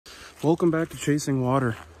Welcome back to Chasing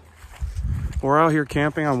Water. We're out here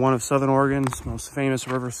camping on one of Southern Oregon's most famous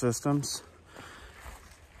river systems.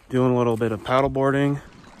 Doing a little bit of paddleboarding.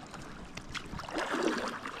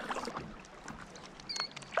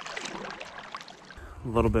 A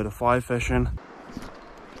little bit of fly fishing.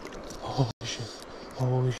 Holy shit.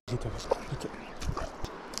 Holy shit.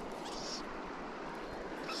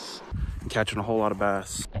 And catching a whole lot of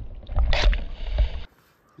bass.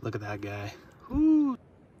 Look at that guy. Woo.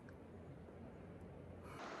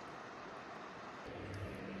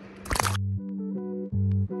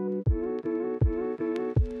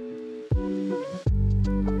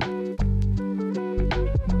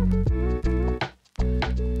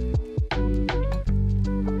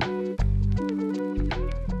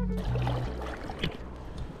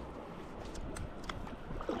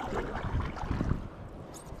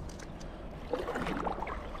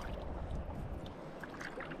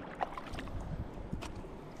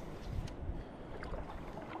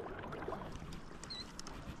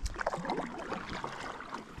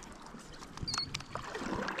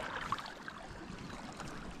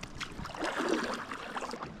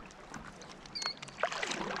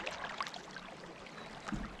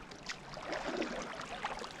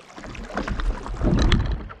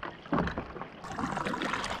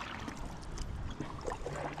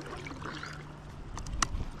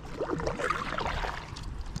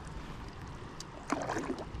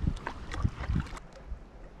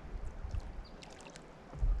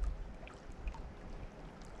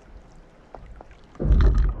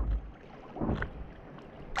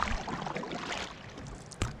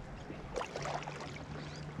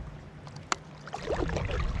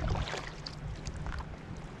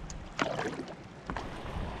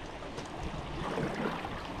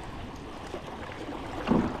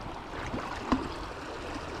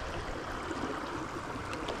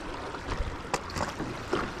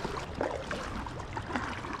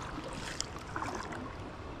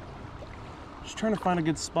 Trying to find a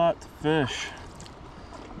good spot to fish.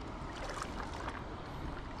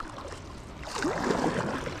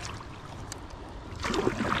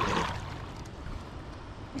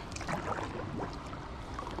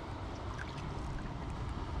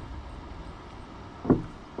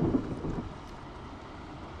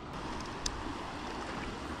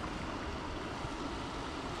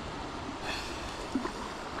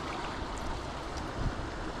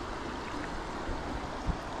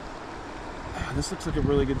 This looks like a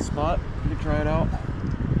really good spot. You can try it out.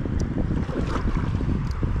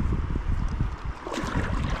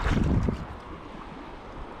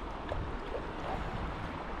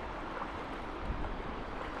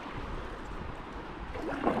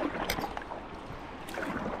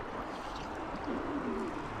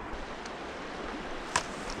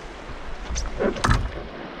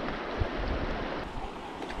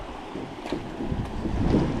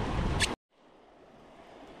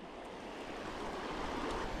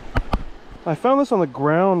 I found this on the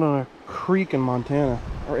ground on a creek in Montana,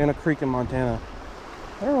 or in a creek in Montana.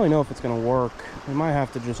 I don't really know if it's gonna work. We might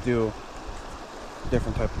have to just do a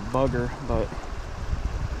different type of bugger, but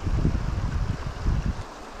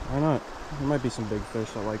why not? There might be some big fish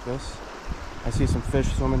that like this. I see some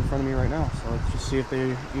fish swimming in front of me right now, so let's just see if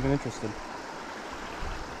they're even interested.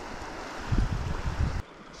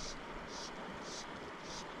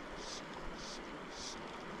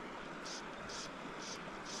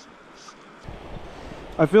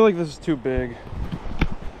 I feel like this is too big.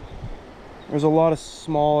 There's a lot of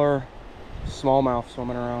smaller smallmouth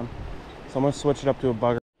swimming around. So I'm gonna switch it up to a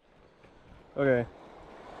bugger. Okay,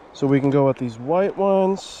 so we can go with these white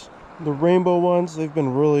ones, the rainbow ones. They've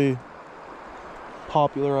been really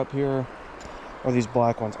popular up here. Or these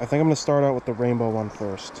black ones. I think I'm gonna start out with the rainbow one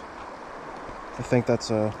first. I think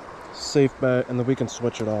that's a safe bet, and then we can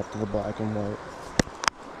switch it off to the black and white.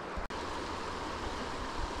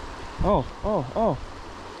 Oh.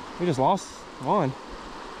 We just lost one.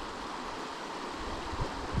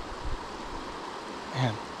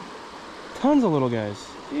 Man, tons of little guys.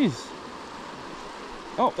 Jeez.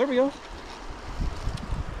 Oh, there we go.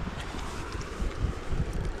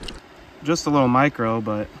 Just a little micro,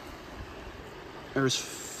 but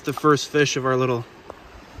there's the first fish of our little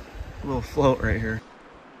float right here.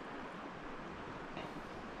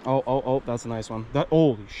 Oh, that's a nice one.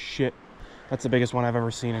 Holy shit. That's the biggest one I've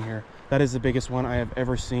ever seen in here. That is the biggest one I have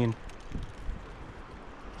ever seen.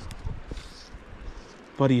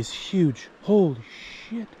 Buddy is huge. Holy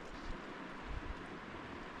shit.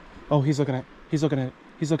 Oh, he's looking at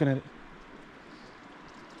it.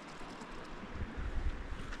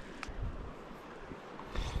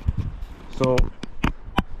 So,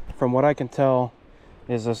 from what I can tell,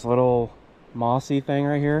 is this little mossy thing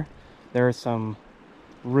right here. there are some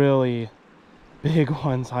really big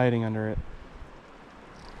ones hiding under it.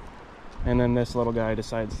 And then this little guy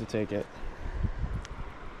decides to take it.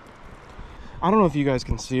 I don't know if you guys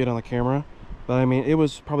can see it on the camera, but I mean, it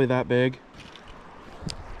was probably that big.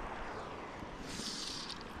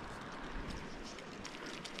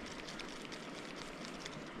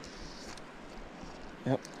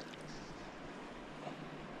 Yep.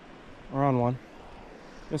 We're on one.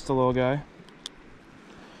 Just a little guy.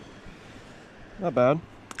 Not bad.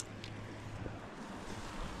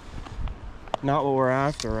 Not what we're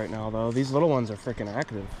after right now, though. These little ones are freaking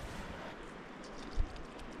active.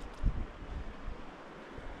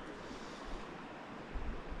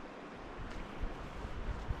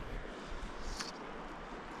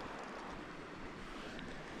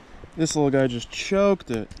 This little guy just choked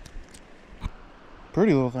it.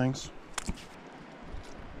 Pretty little things.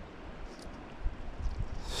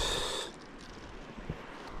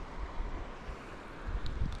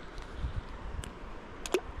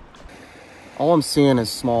 All I'm seeing is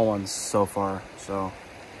small ones so far, so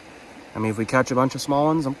I mean, if we catch a bunch of small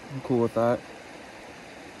ones, I'm cool with that.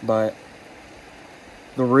 But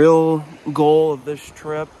the real goal of this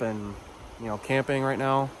trip and, you know, camping right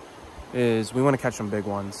now is we want to catch some big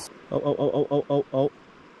ones. Oh.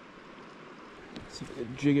 See if I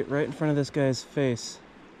can jig it right in front of this guy's face.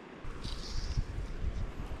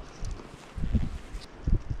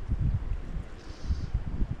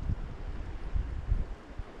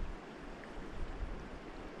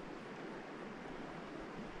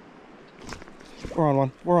 We're on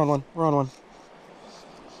one. We're on one. We're on one.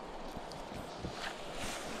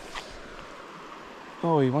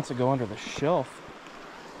 Oh, he wants to go under the shelf.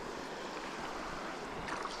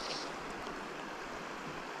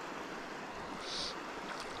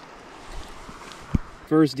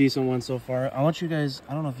 First decent one so far. I want you guys,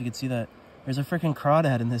 I don't know if you can see that. There's a freaking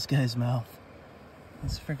crawdad in this guy's mouth.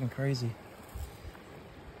 That's freaking crazy.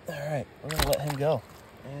 All right, we're gonna let him go.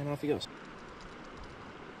 And off he goes.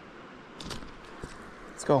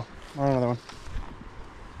 Let's go. On another one.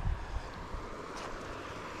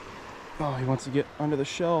 Oh, he wants to get under the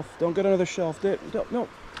shelf. Don't get under the shelf. Don't, no.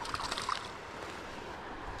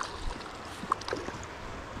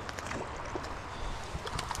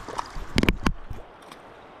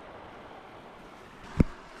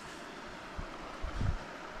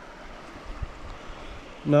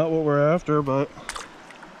 Not what we're after, but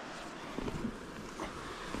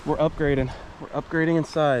we're upgrading. We're upgrading in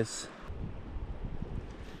size.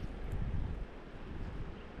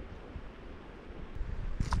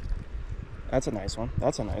 That's a nice one.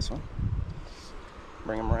 That's a nice one.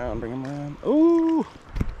 Bring him around, bring him around. Ooh!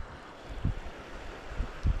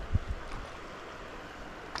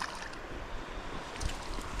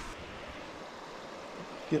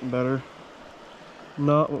 Getting better.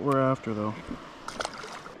 Not what we're after, though.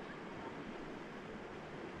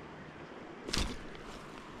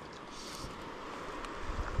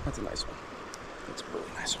 That's a nice one. That's a really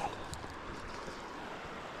nice one.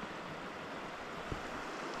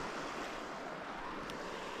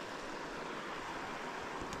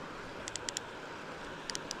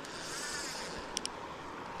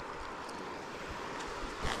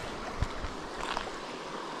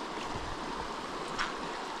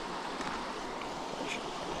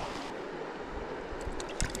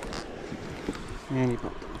 And he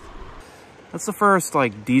popped off. That's the first,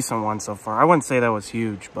 like, decent one so far. I wouldn't say that was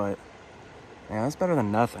huge, but yeah, that's better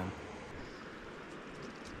than nothing.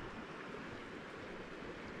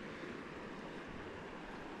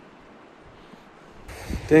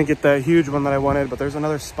 Didn't get that huge one that I wanted, but there's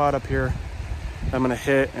another spot up here that I'm gonna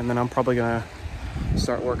hit, and then I'm probably gonna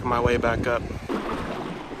start working my way back up.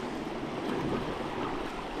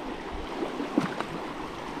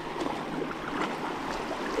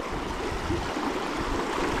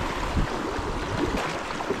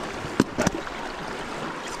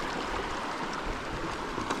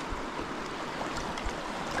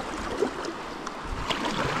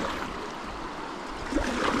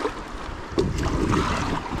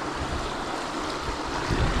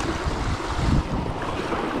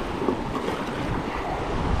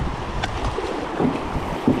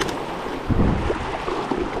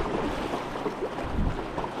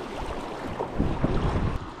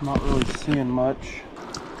 Not really seeing much.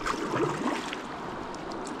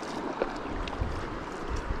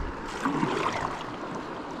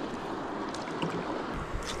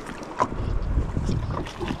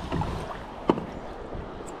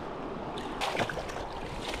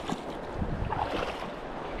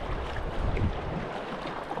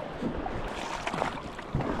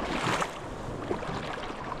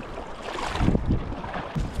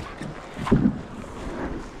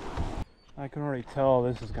 I can already tell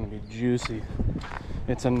this is gonna be juicy.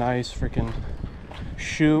 It's a nice freaking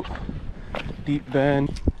shoot, deep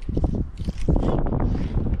bend.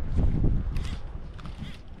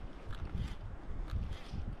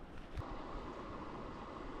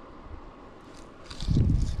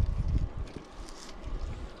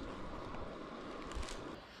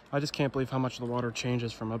 I just can't believe how much the water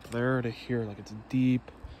changes from up there to here. Like, it's deep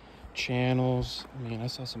channels. I mean, I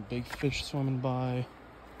saw some big fish swimming by.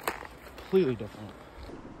 Completely different.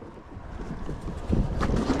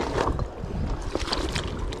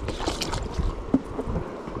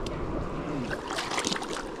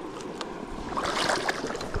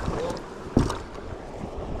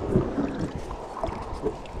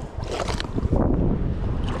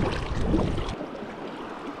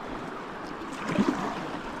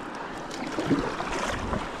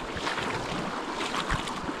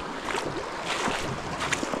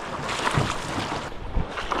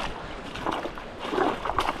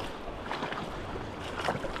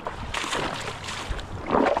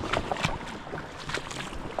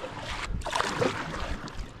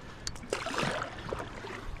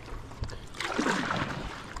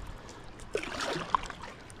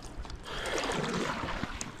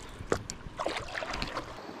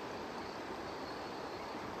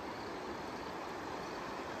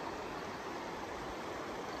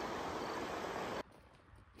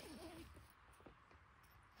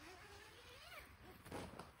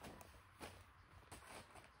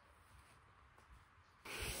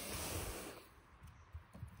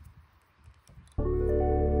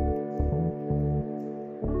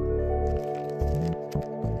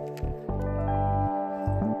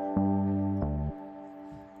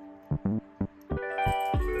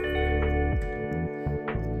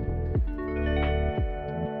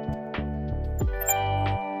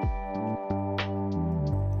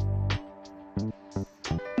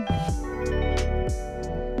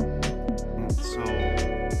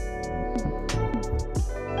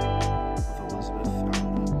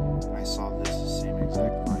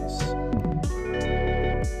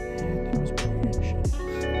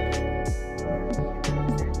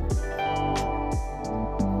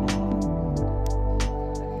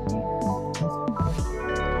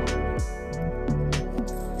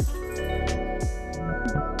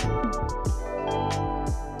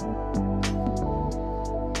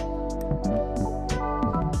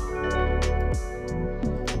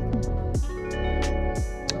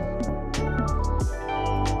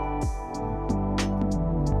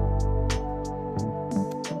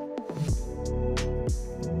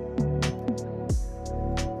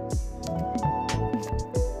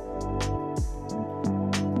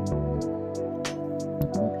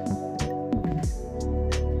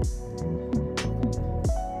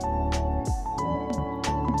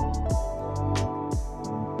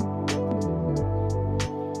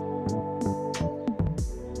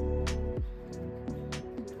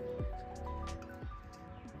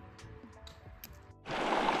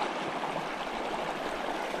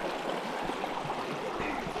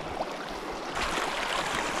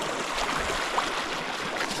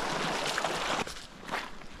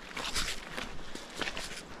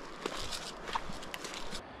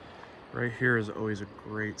 Right here is always a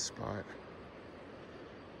great spot.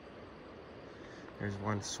 There's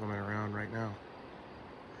one swimming around right now.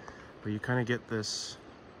 But you kind of get this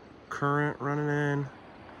current running in.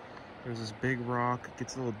 There's this big rock, it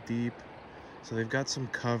gets a little deep. So they've got some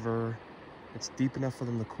cover. It's deep enough for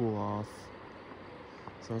them to cool off.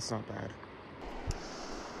 So it's not bad.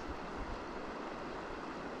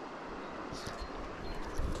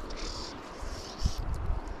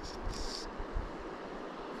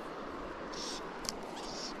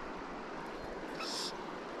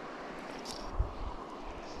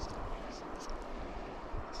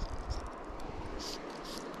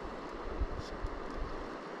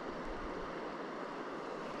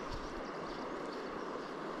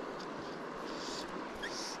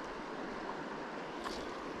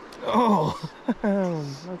 Oh,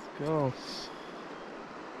 let's go.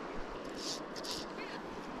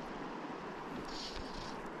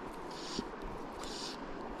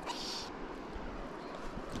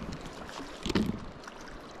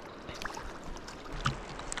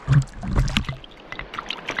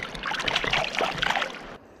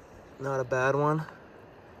 Not a bad one.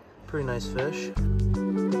 Pretty nice fish.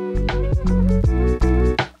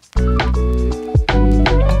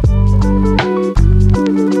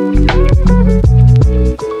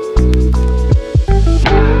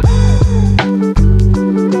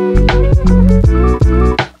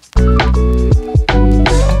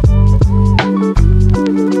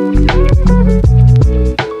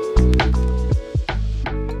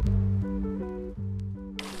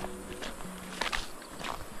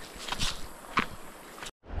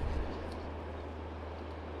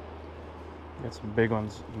 some big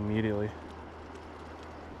ones immediately.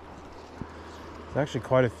 There's actually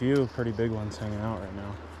quite a few pretty big ones hanging out right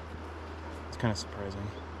now. It's kind of surprising.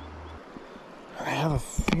 I have a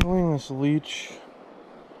feeling this leech,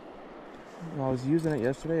 when I was using it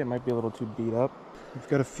yesterday, it might be a little too beat up. We've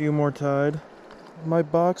got a few more tied. My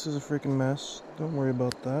box is a freaking mess. Don't worry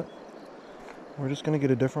about that. We're just gonna get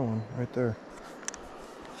a different one right there.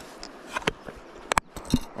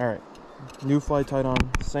 Alright, new fly tied on,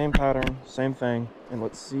 same pattern, same thing, and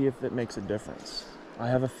let's see if it makes a difference. I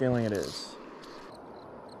have a feeling it is.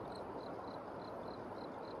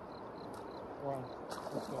 Wow,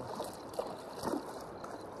 let's go.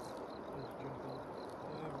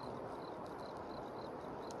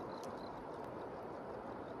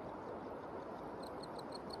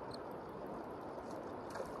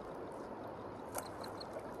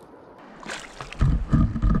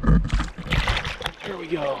 Here we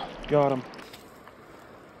go. Got him.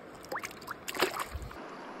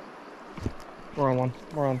 We're on one.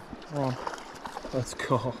 We're on. Let's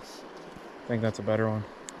go. I think that's a better one.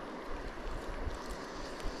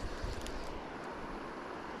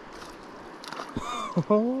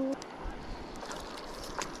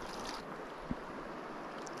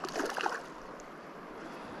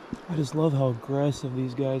 I just love how aggressive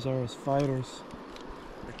these guys are as fighters.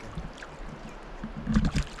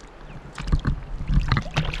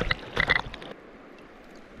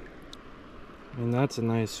 I mean, that's a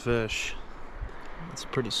nice fish. It's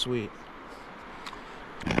pretty sweet.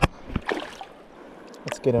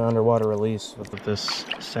 Let's get an underwater release with this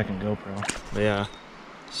second GoPro. But yeah,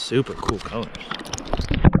 super cool colors.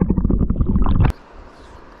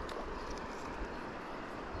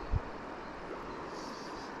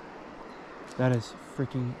 That is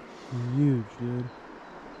freaking huge, dude.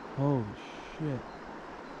 Holy shit.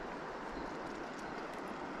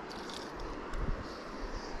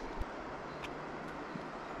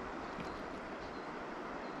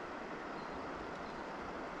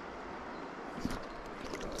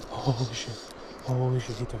 Holy shit. Holy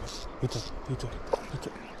shit, he took it. He took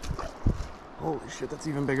it. Holy shit, that's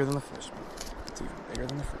even bigger than the first one. That's even bigger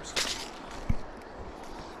than the first one.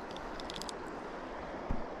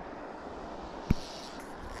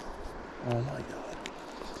 Oh my god.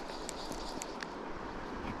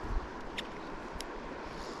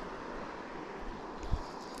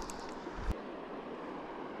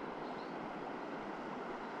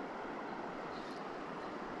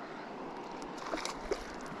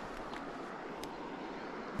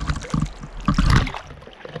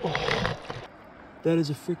 Oh, that is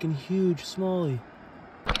a freaking huge smallie.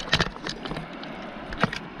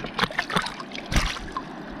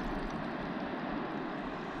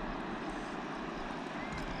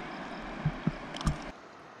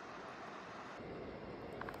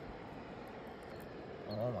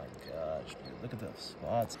 Oh my gosh, dude, look at those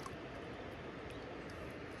spots.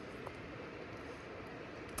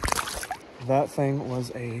 That thing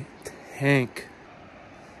was a tank.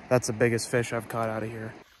 That's the biggest fish I've caught out of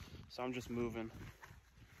here. So I'm just moving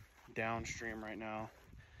downstream right now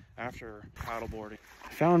after paddleboarding. I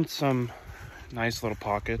found some nice little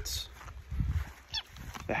pockets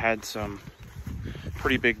that had some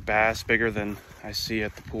pretty big bass, bigger than I see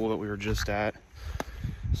at the pool that we were just at.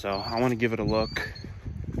 So I want to give it a look.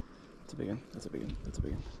 That's a big one. That's a big one. That's a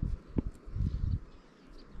big one.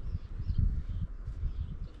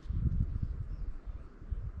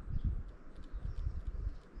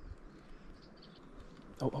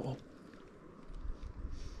 Oh.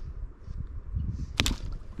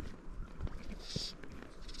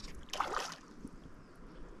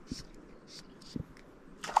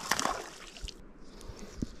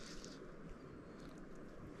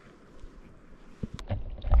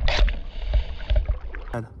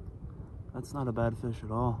 That's not a bad fish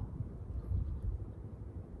at all.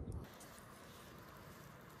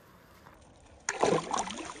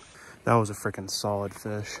 That was a freaking solid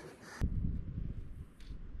fish.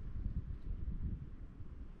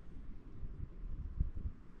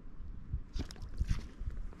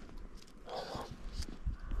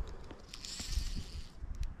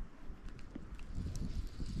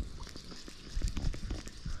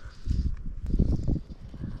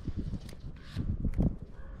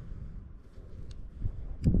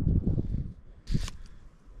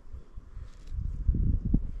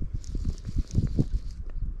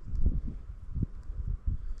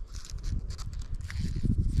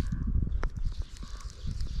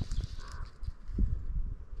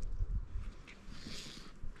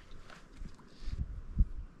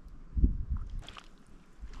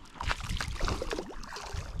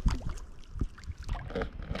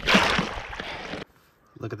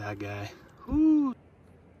 Look at that guy. Woo.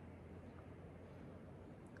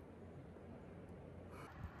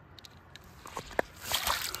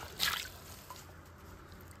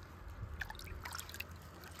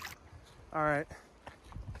 All right,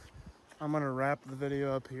 I'm gonna wrap the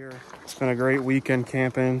video up here. It's been a great weekend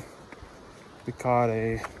camping. We caught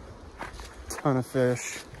a ton of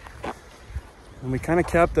fish, and we kind of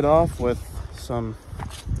capped it off with some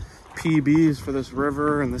PBs for this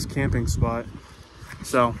river and this camping spot.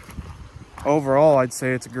 So overall, I'd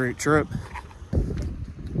say it's a great trip,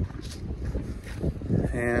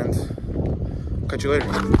 and catch you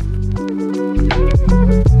later.